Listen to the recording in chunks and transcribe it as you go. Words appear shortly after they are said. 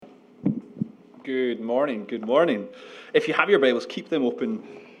Good morning, good morning. If you have your Bibles, keep them open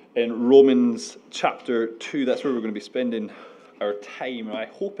in Romans chapter 2. That's where we're going to be spending our time. My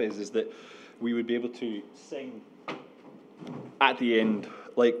hope is that we would be able to sing at the end,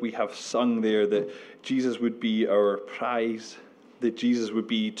 like we have sung there, that Jesus would be our prize, that Jesus would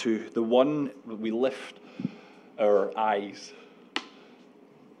be to the one that we lift our eyes.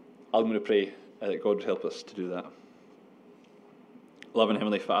 I'm going to pray that God would help us to do that. Loving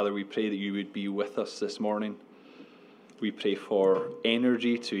Heavenly Father, we pray that you would be with us this morning. We pray for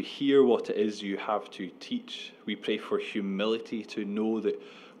energy to hear what it is you have to teach. We pray for humility to know that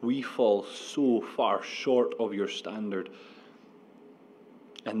we fall so far short of your standard,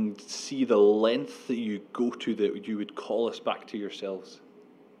 and see the length that you go to that you would call us back to yourself.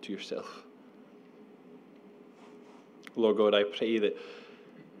 Lord God, I pray that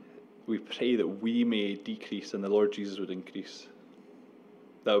we may decrease and the Lord Jesus would increase.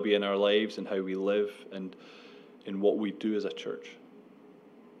 That will be in our lives and how we live and in what we do as a church.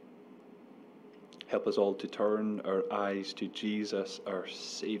 Help us all to turn our eyes to Jesus, our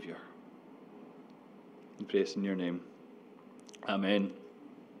Saviour. We pray this in your name. Amen.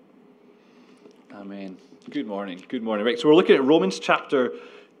 Amen. Good morning. Good morning. Right, so we're looking at Romans chapter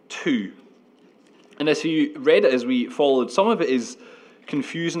 2. And as you read it as we followed, some of it is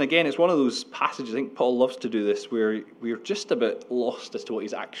confusing. Again, it's one of those passages, I think Paul loves to do this, where we're just a bit lost as to what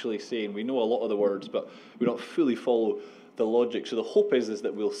he's actually saying. We know a lot of the words, but we don't fully follow the logic. So the hope is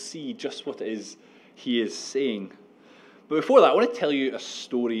that we'll see just what it is he is saying. But before that, I want to tell you a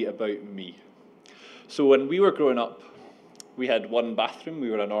story about me. So when we were growing up, we had one bathroom.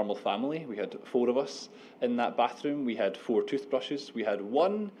 We were a normal family. We had 4 of us in that bathroom. We had 4 toothbrushes. We had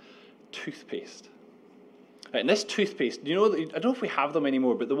 1 toothpaste. And this toothpaste, I don't know if we have them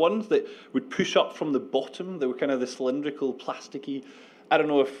anymore, but the ones that would push up from the bottom, they were kind of the cylindrical, plasticky. I don't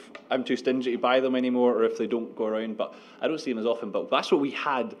know if I'm too stingy to buy them anymore or if they don't go around, but I don't see them as often. But that's what we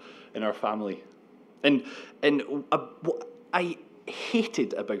had in our family. And what I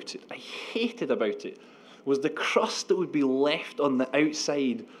hated about it was the crust that would be left on the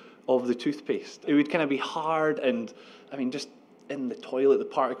outside of the toothpaste. It would kind of be hard and, just in the toilet, the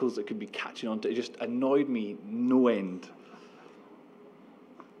particles that could be catching onto it just annoyed me no end.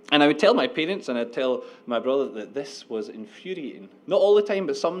 And I would tell my parents and I'd tell my brother that this was infuriating. Not all the time,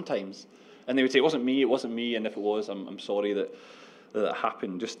 but sometimes. And they would say, it wasn't me, and if it was, I'm sorry that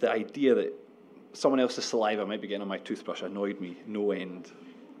happened. Just the idea that someone else's saliva might be getting on my toothbrush annoyed me no end.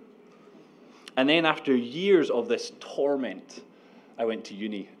 And then after years of this torment, I went to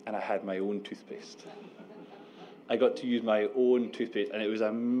uni and I had my own toothpaste. I got to use my own toothpaste, and it was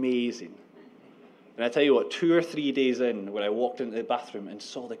amazing. And I tell you what, 2 or 3 days in, when I walked into the bathroom and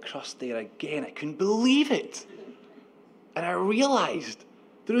saw the crust there again, I couldn't believe it. And I realised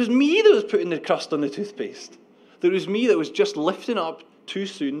that it was me that was putting the crust on the toothpaste. That it was me that was just lifting up too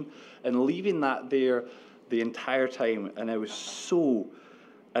soon and leaving that there the entire time. And I was so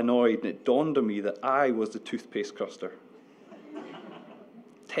annoyed, and it dawned on me that I was the toothpaste cruster.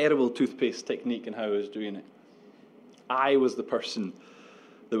 Terrible toothpaste technique in how I was doing it. I was the person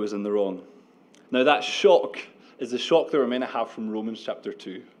that was in the wrong. Now that shock is the shock that we're meant to have from Romans chapter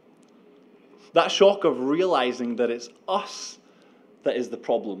 2. That shock of realizing that it's us that is the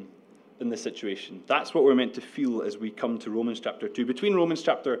problem in this situation. That's what we're meant to feel as we come to Romans chapter 2. Between Romans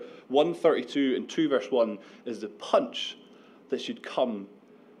chapter 1:32 and 2 verse 1 is the punch that should come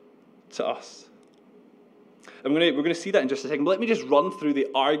to us. We're going to see that in just a second, but let me just run through the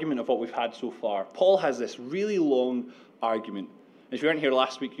argument of what we've had so far. Paul has this really long argument. If you weren't here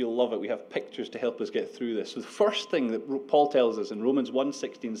last week, you'll love it. We have pictures to help us get through this. So the first thing that Paul tells us in Romans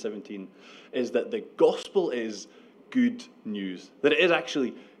 1:16-17 is that the gospel is good news. That it is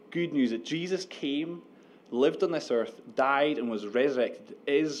actually good news. That Jesus came, lived on this earth, died, and was resurrected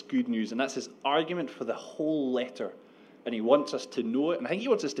is good news. And that's his argument for the whole letter. And he wants us to know it, and I think he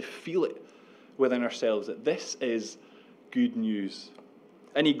wants us to feel it within ourselves, that this is good news.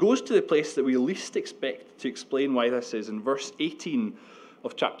 And he goes to the place that we least expect to explain why this is. In verse 18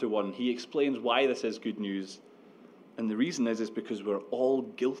 of chapter 1, he explains why this is good news. And the reason is because we're all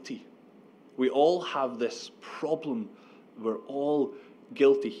guilty. We all have this problem. We're all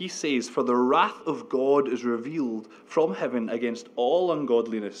guilty. He says, "For the wrath of God is revealed from heaven against all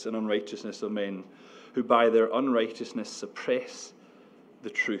ungodliness and unrighteousness of men, who by their unrighteousness suppress the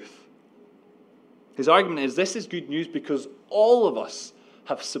truth." His argument is this is good news because all of us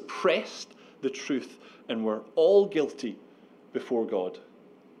have suppressed the truth and we're all guilty before God.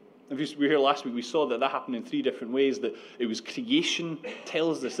 If you were here last week, we saw that happened in 3 different ways. That it was creation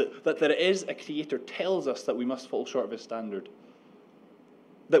tells us that there is a creator tells us that we must fall short of his standard.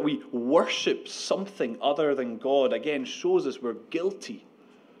 that we worship something other than God, again, shows us we're guilty.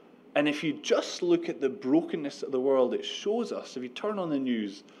 And if you just look at the brokenness of the world, it shows us, if you turn on the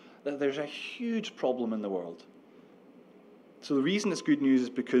news, that there's a huge problem in the world. So the reason it's good news is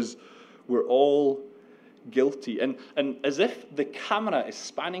because we're all guilty. And as if the camera is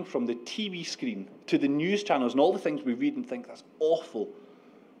spanning from the TV screen to the news channels and all the things we read and think, that's awful.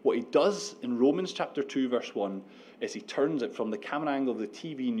 What he does in Romans chapter 2, verse 1, is he turns it from the camera angle of the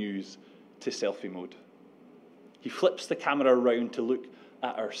TV news to selfie mode. He flips the camera around to look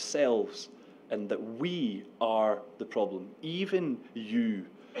at ourselves and that we are the problem. Even you.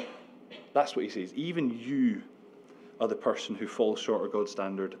 That's what he says. Even you are the person who falls short of God's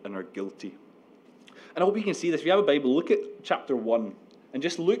standard and are guilty. And I hope you can see this. If you have a Bible, look at chapter 1 and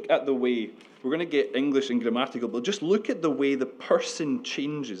just look at the way, we're going to get English and grammatical, but just look at the way the person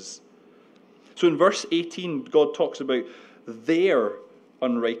changes. So in verse 18, God talks about their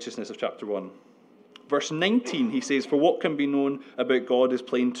unrighteousness of chapter 1. Verse 19, he says, for what can be known about God is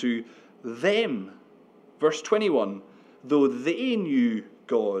plain to them. Verse 21, though they knew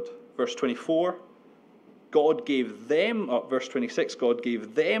God. Verse 24, God gave them up. Verse 26, God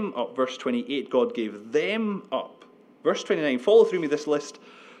gave them up. Verse 28, God gave them up. Verse 29, follow through me this list.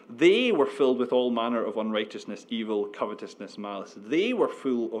 They were filled with all manner of unrighteousness, evil, covetousness, malice. They were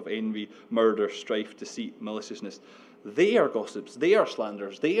full of envy, murder, strife, deceit, maliciousness. They are gossips. They are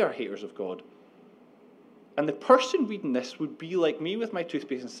slanderers. They are haters of God. And the person reading this would be like me with my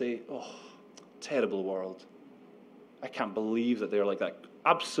toothpaste and say, oh, terrible world. I can't believe that they're like that.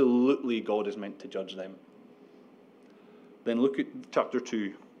 Absolutely, God is meant to judge them. Then look at chapter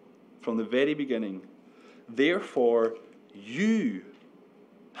 2, from the very beginning. Therefore, you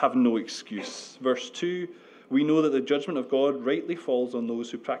have no excuse. Verse 2, we know that the judgment of God rightly falls on those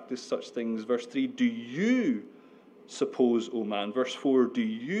who practice such things. Verse 3, do you suppose, O man? Verse 4, do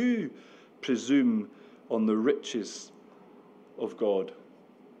you presume on the riches of God?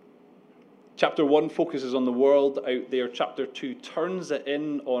 Chapter 1 focuses on the world out there. Chapter 2 turns it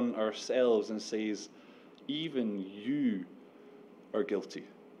in on ourselves and says, even you are guilty.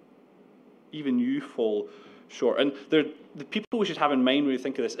 Even you fall short. And the people we should have in mind when we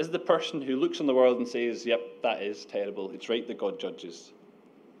think of this is the person who looks on the world and says, yep, that is terrible. It's right that God judges.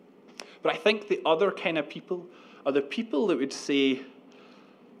 But I think the other kind of people are the people that would say,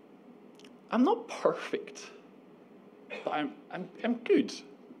 I'm not perfect, but I'm good.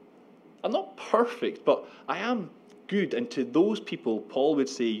 I'm not perfect, but I am good. And to those people, Paul would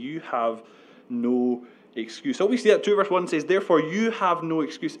say, you have no excuse. Obviously, that 2 verse 1 says, therefore you have no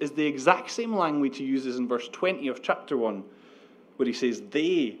excuse, is the exact same language he uses in verse 20 of chapter 1, where he says,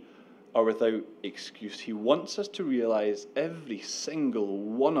 they are without excuse. He wants us to realize every single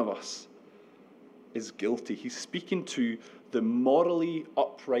one of us is guilty. He's speaking to the morally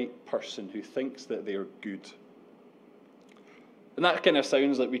upright person who thinks that they're good. And that kind of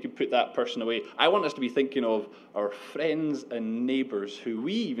sounds like we could put that person away. I want us to be thinking of our friends and neighbours who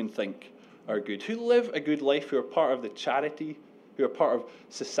we even think are good, who live a good life, who are part of the charity, who are part of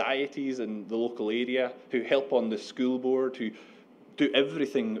societies in the local area, who help on the school board, who do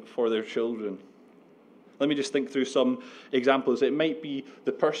everything for their children. Let me just think through some examples. It might be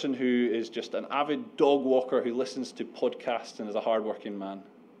the person who is just an avid dog walker who listens to podcasts and is a hardworking man.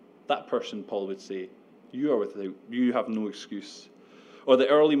 That person, Paul would say, you have no excuse. Or the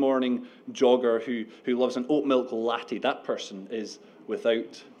early morning jogger who loves an oat milk latte. That person is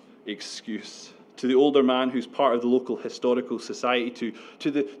without excuse. To the older man who's part of the local historical society,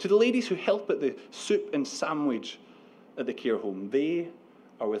 to the ladies who help at the soup and sandwich at the care home, they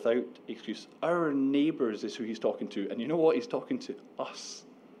are without excuse. Our neighbours is who he's talking to. And you know what? He's talking to us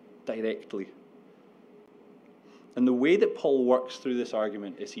directly. And the way that Paul works through this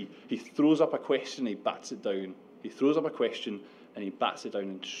argument is he throws up a question, he bats it down. He throws up a question and he bats it down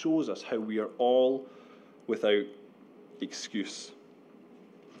and shows us how we are all without excuse.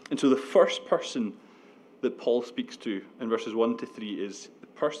 And so the first person that Paul speaks to in verses 1 to 3 is the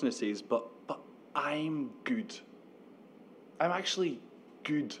person who says, but I'm good. I'm actually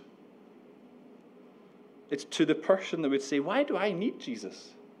good. It's to the person that would say, why do I need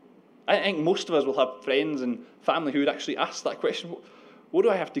Jesus? I think most of us will have friends and family who would actually ask that question. What do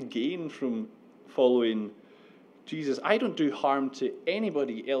I have to gain from following Jesus? I don't do harm to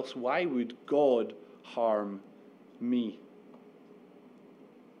anybody else. Why would God harm me?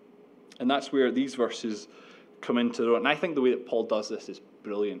 And that's where these verses come into their own. And I think the way that Paul does this is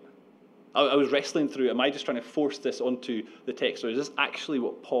brilliant. I was wrestling through, am I just trying to force this onto the text, or is this actually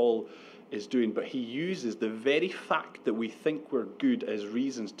what Paul is doing? But he uses the very fact that we think we're good as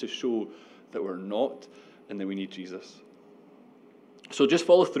reasons to show that we're not and that we need Jesus. So just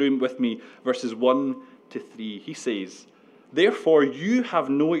follow through with me, verses 1 to 3. He says, "Therefore you have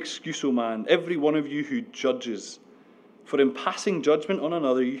no excuse, O man, every one of you who judges. For in passing judgment on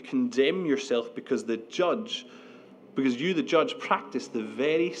another, you condemn yourself, because you, the judge, practice the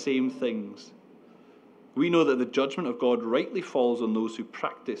very same things. We know that the judgment of God rightly falls on those who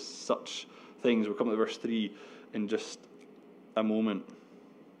practice such things." We'll come to verse 3 in just a moment.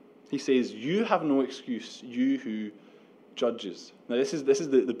 He says, "You have no excuse, you who judges." Now, this is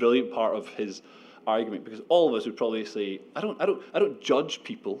the brilliant part of his argument, because all of us would probably say, I don't judge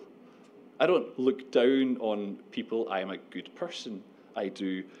people. I don't look down on people. I am a good person. I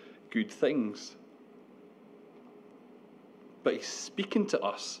do good things. But he's speaking to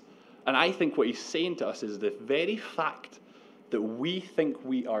us, and I think what he's saying to us is the very fact that we think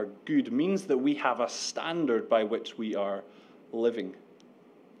we are good means that we have a standard by which we are living.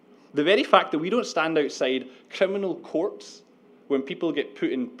 The very fact that we don't stand outside criminal courts when people get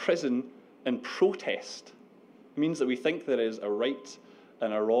put in prison and protest means that we think there is a right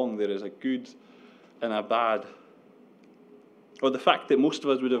and a wrong, there is a good and a bad. Or the fact that most of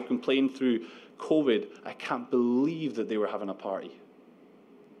us would have complained through COVID, "I can't believe that they were having a party."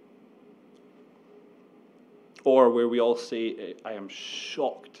 Or where we all say, "I am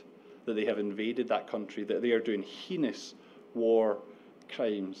shocked that they have invaded that country, that they are doing heinous war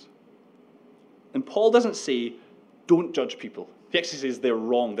crimes." And Paul doesn't say, don't judge people. He actually says they're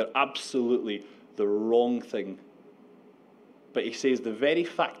wrong. They're absolutely the wrong thing. But he says the very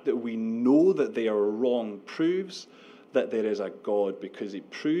fact that we know that they are wrong proves that there is a God, because it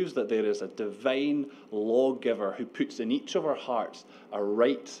proves that there is a divine lawgiver who puts in each of our hearts a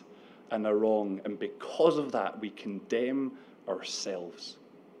right and a wrong. And because of that, we condemn ourselves.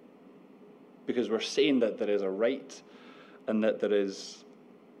 Because we're saying that there is a right and that there is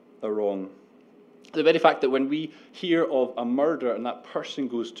a wrong. The very fact that when we hear of a murder and that person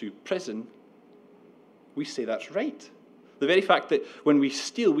goes to prison, we say that's right. The very fact that when we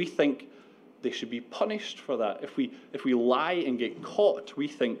steal, we think they should be punished for that. If we lie and get caught, we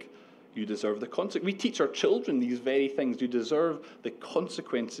think you deserve the consequences. We teach our children these very things. You deserve the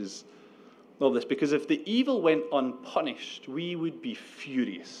consequences of this. Because if the evil went unpunished, we would be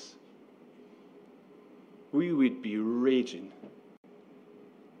furious. We would be raging.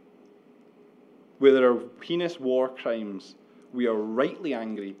 Where there are heinous war crimes, we are rightly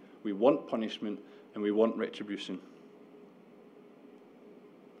angry, we want punishment, and we want retribution.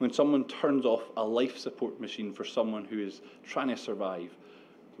 When someone turns off a life support machine for someone who is trying to survive,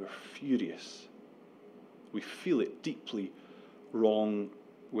 we're furious. We feel it deeply wrong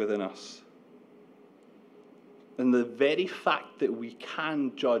within us. And the very fact that we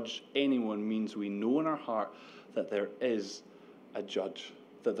can judge anyone means we know in our heart that there is a judge,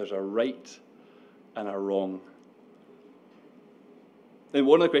 that there's a right and a wrong. And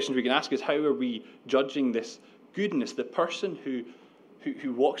one of the questions we can ask is, how are we judging this goodness? The person who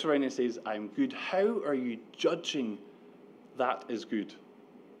walks around and says, "I'm good," how are you judging that is good?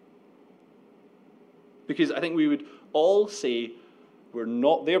 Because I think we would all say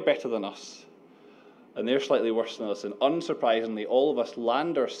they're better than us, and they're slightly worse than us, and unsurprisingly, all of us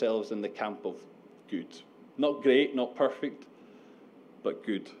land ourselves in the camp of good. Not great, not perfect, but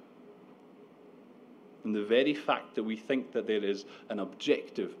good. And the very fact that we think that there is an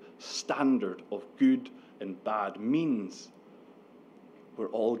objective standard of good and bad means we're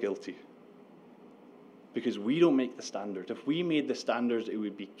all guilty. Because we don't make the standard. If we made the standards, it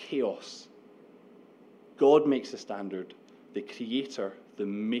would be chaos. God makes the standard, the creator, the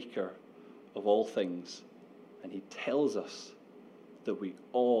maker of all things. And he tells us that we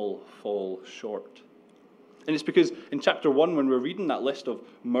all fall short. And it's because in chapter 1, when we're reading that list of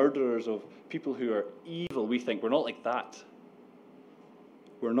murderers, of people who are evil, we think we're not like that.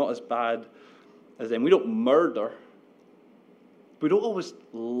 We're not as bad as them. We don't murder. We don't always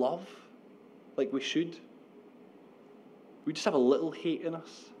love like we should. We just have a little hate in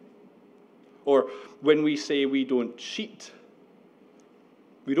us. Or when we say we don't cheat,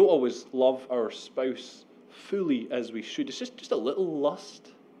 we don't always love our spouse fully as we should. It's just a little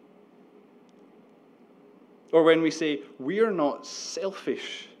lust. Or when we say we're not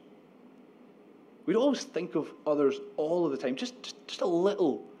selfish, we don't always think of others all of the time. Just a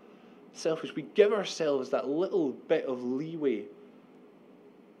little selfish. We give ourselves that little bit of leeway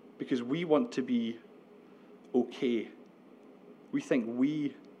because we want to be okay. We think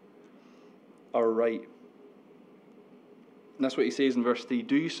we are right. And that's what he says in verse 3.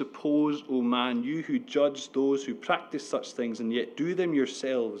 "Do you suppose, O man, you who judge those who practice such things and yet do them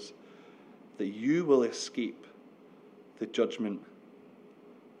yourselves, that you will escape the judgment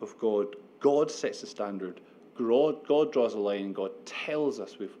of God?" God sets the standard. God draws a line and God tells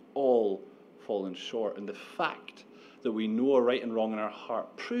us we've all fallen short. And the fact that we know a right and wrong in our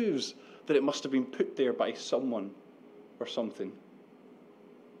heart proves that it must have been put there by someone or something.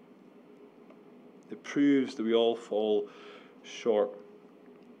 It proves that we all fall short.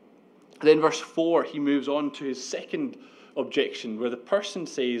 Then verse 4, he moves on to his second objection, where the person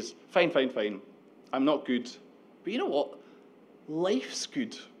says, fine, I'm not good. But you know what? Life's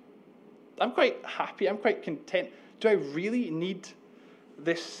good. I'm quite happy. I'm quite content. Do I really need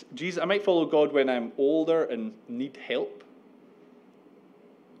this Jesus? I might follow God when I'm older and need help.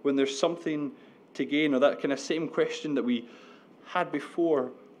 When there's something to gain, or that kind of same question that we had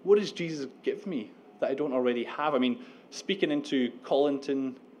before, what does Jesus give me that I don't already have? I mean, speaking into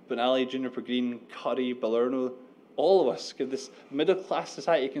Collington, Benally, Juniper Green, Curry, Balerno, all of us, this middle-class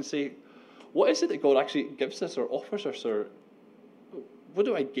society can say, what is it that God actually gives us or offers us, or what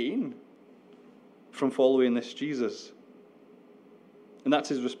do I gain from following this Jesus? And that's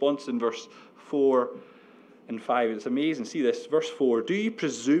his response in verse 4 and 5. It's amazing. See this, verse 4. Do you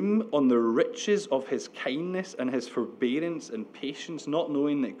presume on the riches of his kindness and his forbearance and patience, not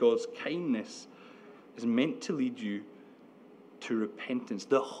knowing that God's kindness is meant to lead you to repentance?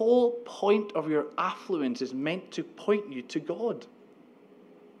 The whole point of your affluence is meant to point you to God.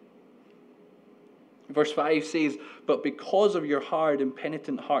 Verse 5 says, but because of your hard and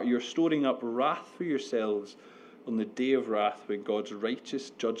penitent heart, you're storing up wrath for yourselves on the day of wrath, when God's righteous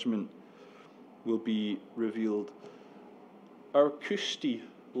judgment will be revealed. Our cushy,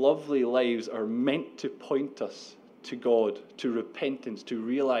 lovely lives are meant to point us to God, to repentance, to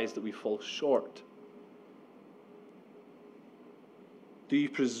realize that we fall short. Do you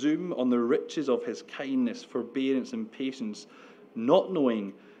presume on the riches of his kindness, forbearance, and patience, not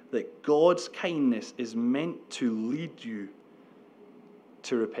knowing that God's kindness is meant to lead you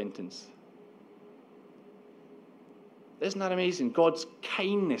to repentance? Isn't that amazing? God's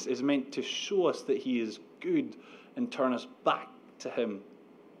kindness is meant to show us that he is good and turn us back to him.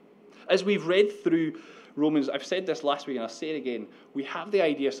 As we've read through Romans, I've said this last week and I'll say it again, we have the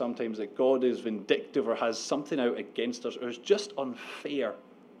idea sometimes that God is vindictive or has something out against us or is just unfair.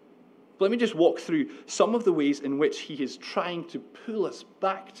 But let me just walk through some of the ways in which he is trying to pull us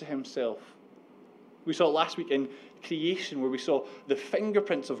back to himself. We saw it last week in creation, where we saw the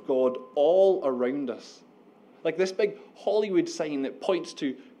fingerprints of God all around us. Like this big Hollywood sign that points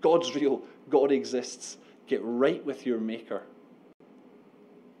to God's real, God exists, get right with your Maker.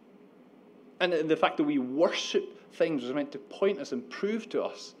 And the fact that we worship things was meant to point us and prove to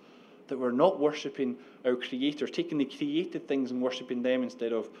us that we're not worshipping our Creator, taking the created things and worshipping them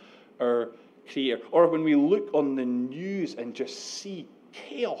instead of our Creator. Or when we look on the news and just see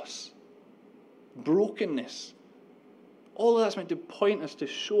chaos, brokenness, all of that's meant to point us, to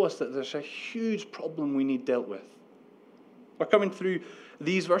show us that there's a huge problem we need dealt with. We're coming through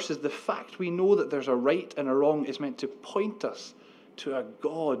these verses. The fact we know that there's a right and a wrong is meant to point us to a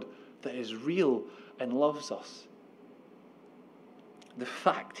God that is real and loves us. The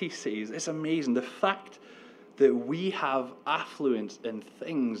fact, he says, it's amazing. The fact that we have affluence in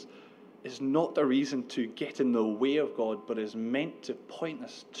things is not a reason to get in the way of God, but is meant to point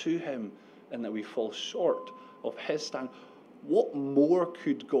us to him and that we fall short of his standard. What more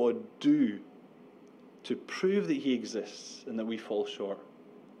could God do to prove that he exists and that we fall short?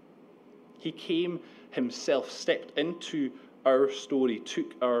 He came himself, stepped into our story,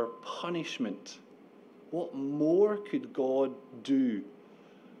 took our punishment. What more could God do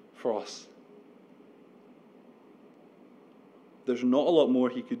for us? There's not a lot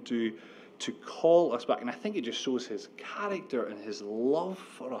more he could do to call us back. And I think it just shows his character and his love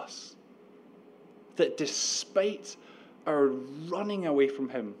for us. That despite our running away from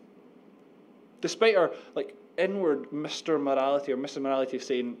him, despite our inward Mr. Morality or Mrs. Morality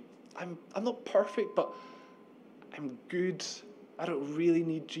saying, I'm not perfect, but I'm good. I don't really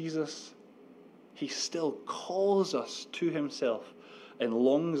need Jesus. He still calls us to himself and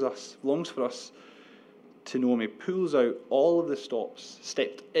longs for us to know him. He pulls out all of the stops,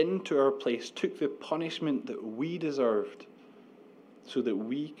 stepped into our place, took the punishment that we deserved so that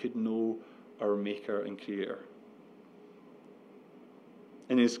we could know our Maker and Creator.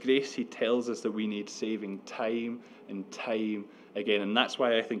 In his grace, he tells us that we need saving time and time again. And that's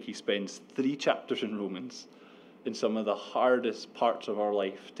why I think he spends 3 chapters in Romans, in some of the hardest parts of our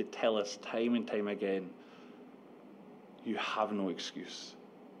life, to tell us time and time again, you have no excuse.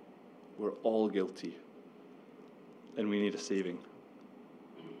 We're all guilty. And we need a saving.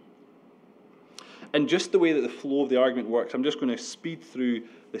 And just the way that the flow of the argument works, I'm just going to speed through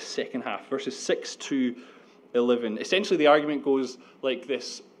the second half, verses 6 to 11. Essentially, the argument goes like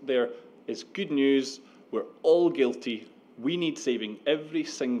this. There is good news. We're all guilty. We need saving, every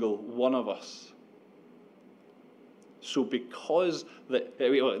single one of us. So because the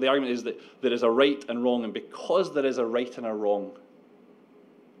argument is that there is a right and wrong, and because there is a right and a wrong,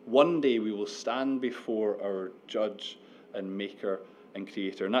 one day we will stand before our judge and maker and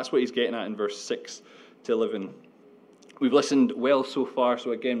creator. And that's what he's getting at in verse 6 to 11. We've listened well so far,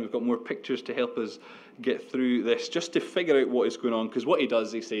 so again, we've got more pictures to help us get through this, just to figure out what is going on. Because what he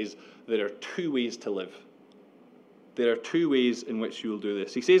does, he says, there are two ways to live. There are two ways in which you will do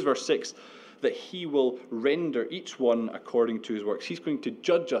this. He says, verse 6, that he will render each one according to his works. He's going to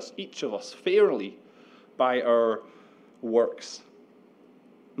judge us, each of us, fairly by our works.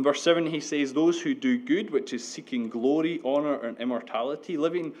 In verse 7, he says, those who do good, which is seeking glory, honor, and immortality,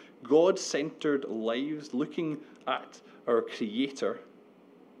 living God-centered lives, looking at our Creator,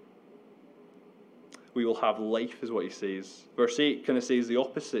 we will have life, is what he says. Verse 8 kind of says the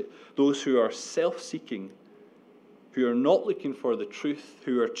opposite. Those who are self-seeking, who are not looking for the truth,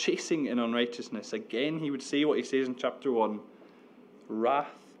 who are chasing in unrighteousness. Again, he would say what he says in chapter 1,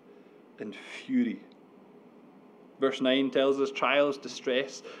 wrath and fury. Verse 9 tells us trials,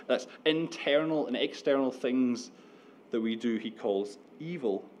 distress, that's internal and external things that we do, he calls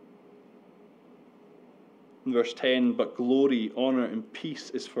evil. In verse 10, but glory, honor, and peace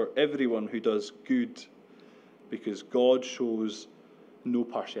is for everyone who does good, because God shows no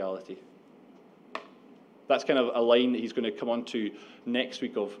partiality. That's kind of a line that he's going to come on to next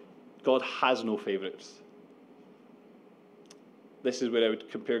week of God has no favourites. This is where I would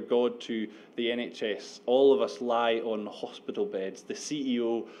compare God to the NHS. All of us lie on hospital beds, the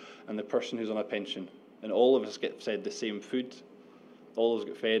CEO and the person who's on a pension. And all of us get fed the same food. All of us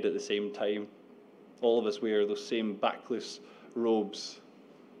get fed at the same time. All of us wear those same backless robes.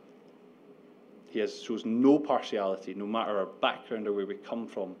 He shows no partiality, no matter our background or where we come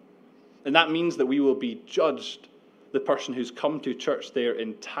from. And that means that we will be judged, the person who's come to church their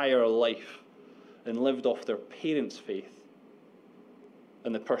entire life and lived off their parents' faith,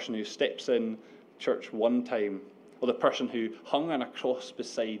 and the person who steps in church one time, or the person who hung on a cross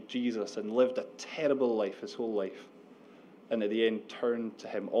beside Jesus and lived a terrible life his whole life, and at the end turned to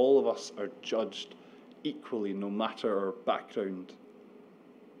him. All of us are judged equally, no matter our background.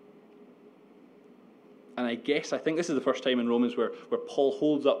 And I think this is the first time in Romans where Paul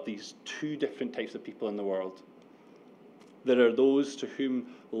holds up these two different types of people in the world. There are those to whom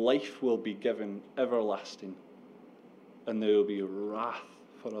life will be given everlasting, and there will be wrath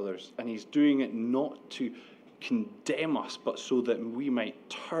for others. And he's doing it not to condemn us, but so that we might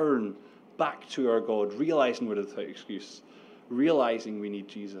turn back to our God, realizing we're without excuse, realizing we need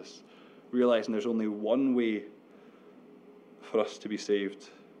Jesus, realizing there's only one way for us to be saved.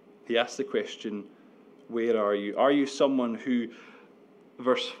 He asks the question, where are you? Are you someone who,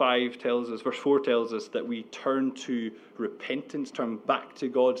 verse 4 tells us that we turn to repentance, turn back to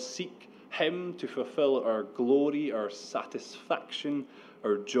God, seek him to fulfill our glory, our satisfaction,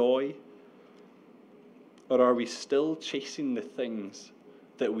 our joy? Or are we still chasing the things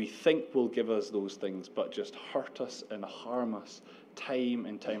that we think will give us those things, but just hurt us and harm us time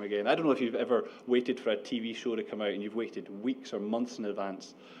and time again? I don't know if you've ever waited for a TV show to come out and you've waited weeks or months in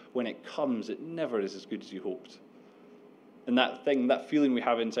advance. When it comes, it never is as good as you hoped. And that feeling we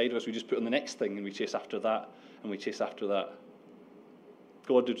have inside of us, we just put on the next thing and we chase after that and we chase after that.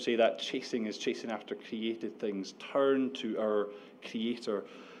 God would say that chasing is chasing after created things. Turn to our Creator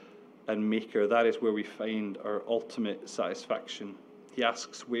and Maker. That is where we find our ultimate satisfaction. He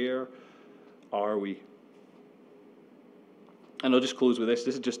asks, where are we? And I'll just close with this.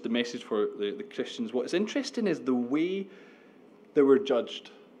 This is just the message for the Christians. What's interesting is the way that we're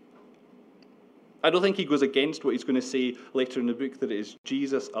judged. I don't think he goes against what he's going to say later in the book, that it is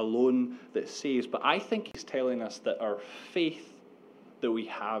Jesus alone that saves. But I think he's telling us that our faith that we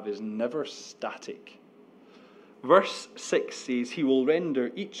have is never static. Verse 6 says, he will render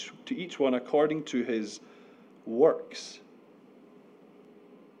to each one according to his works.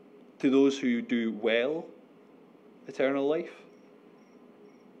 To those who do well, eternal life.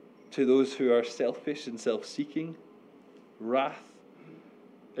 To those who are selfish and self-seeking, wrath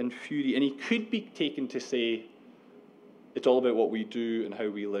and fury. And he could be taken to say it's all about what we do and how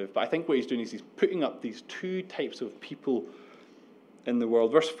we live. But I think what he's doing is he's putting up these two types of people in the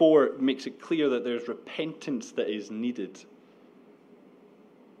world. Verse 4 makes it clear that there's repentance that is needed.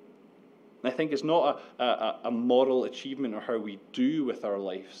 And I think it's not a moral achievement or how we do with our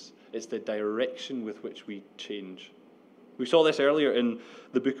lives. It's the direction with which we change. We saw this earlier in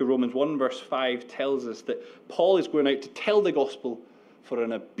the book of Romans. 1 verse 5 tells us that Paul is going out to tell the gospel for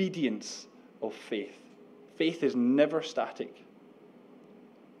an obedience of faith. Faith is never static.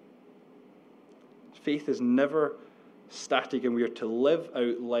 Faith is never static, and we are to live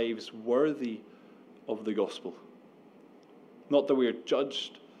out lives worthy of the gospel. Not that we are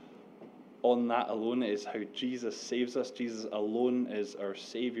judged on that alone. It is how Jesus saves us. Jesus alone is our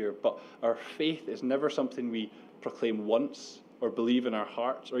Saviour. But our faith is never something we proclaim once or believe in our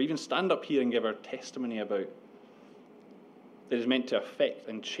hearts or even stand up here and give our testimony about. It is meant to affect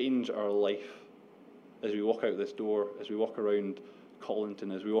and change our life as we walk out this door, as we walk around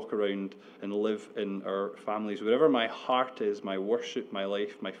Collington, as we walk around and live in our families. Wherever my heart is, my worship, my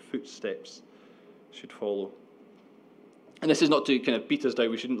life, my footsteps should follow. And this is not to kind of beat us down.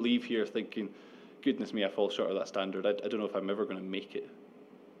 We shouldn't leave here thinking, goodness me, I fall short of that standard. I don't know if I'm ever going to make it.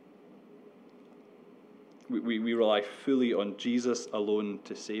 We rely fully on Jesus alone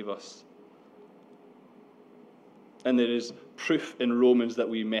to save us. And there is proof in Romans that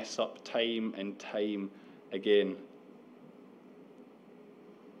we mess up time and time again.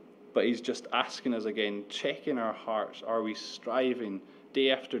 But he's just asking us again, check in our hearts. Are we striving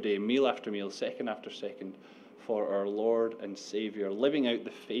day after day, meal after meal, second after second, for our Lord and Saviour, living out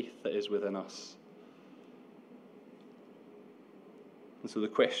the faith that is within us? And so the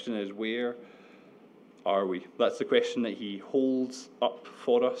question is, where are we? That's the question that he holds up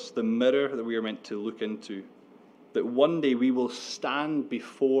for us, the mirror that we are meant to look into, that one day we will stand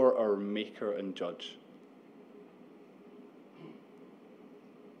before our Maker and Judge.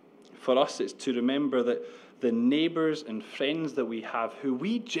 For us, it's to remember that the neighbours and friends that we have, who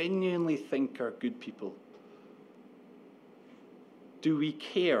we genuinely think are good people, do we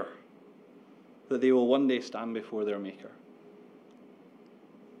care that they will one day stand before their Maker?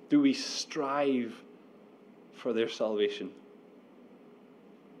 Do we strive for their salvation?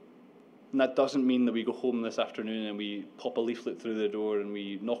 And that doesn't mean that we go home this afternoon and we pop a leaflet through the door and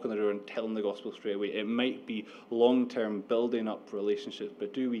we knock on the door and tell them the gospel straight away. It might be long-term building up relationships,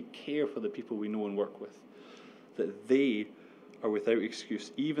 but do we care for the people we know and work with? That they are without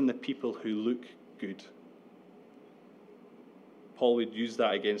excuse, even the people who look good. Paul would use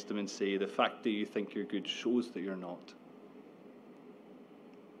that against them and say, the fact that you think you're good shows that you're not.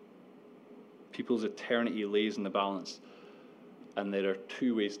 People's eternity lays in the balance, and there are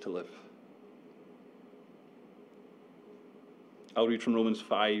two ways to live. I'll read from Romans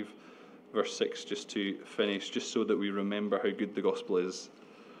 5, verse 6, just to finish, just so that we remember how good the gospel is.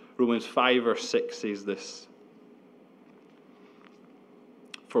 Romans 5, verse 6 says this: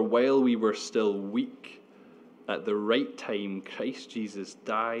 "For while we were still weak, at the right time Christ Jesus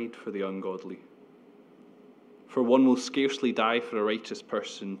died for the ungodly. For one will scarcely die for a righteous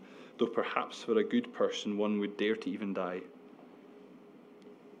person, though perhaps for a good person one would dare to even die.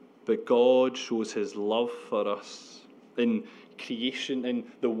 But God shows his love for us in creation, in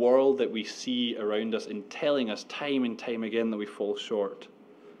the world that we see around us, in telling us time and time again that we fall short.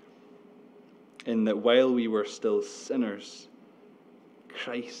 In that while we were still sinners,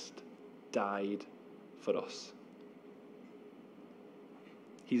 Christ died for us."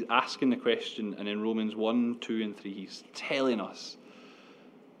 He's asking the question, and in Romans 1, 2, and 3, he's telling us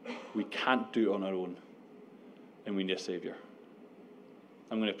we can't do it on our own, and we need a Saviour.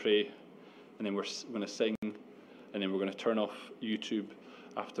 I'm going to pray, and then we're going to sing, and then we're going to turn off YouTube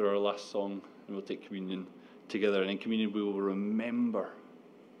after our last song, and we'll take communion together. And in communion we will remember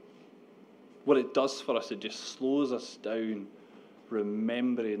what it does for us. It just slows us down,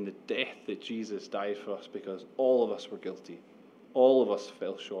 remembering the death that Jesus died for us, because all of us were guilty. All of us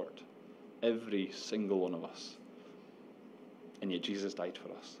fell short. Every single one of us. And yet Jesus died for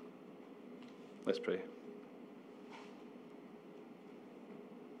us. Let's pray.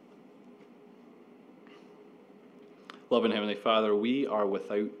 Loving Heavenly Father, we are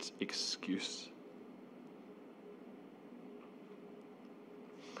without excuse.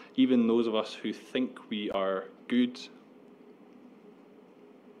 Even those of us who think we are good,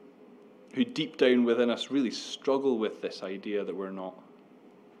 who deep down within us really struggle with this idea that we're not.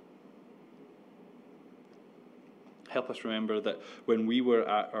 Help us remember that when we were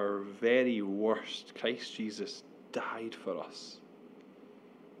at our very worst, Christ Jesus died for us,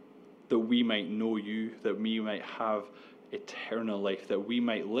 that we might know you, that we might have eternal life, that we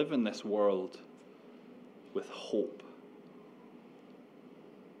might live in this world with hope.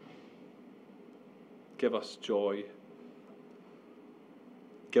 Give us joy.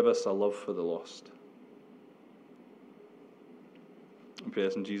 Give us a love for the lost. I pray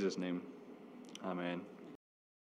this in Jesus' name. Amen.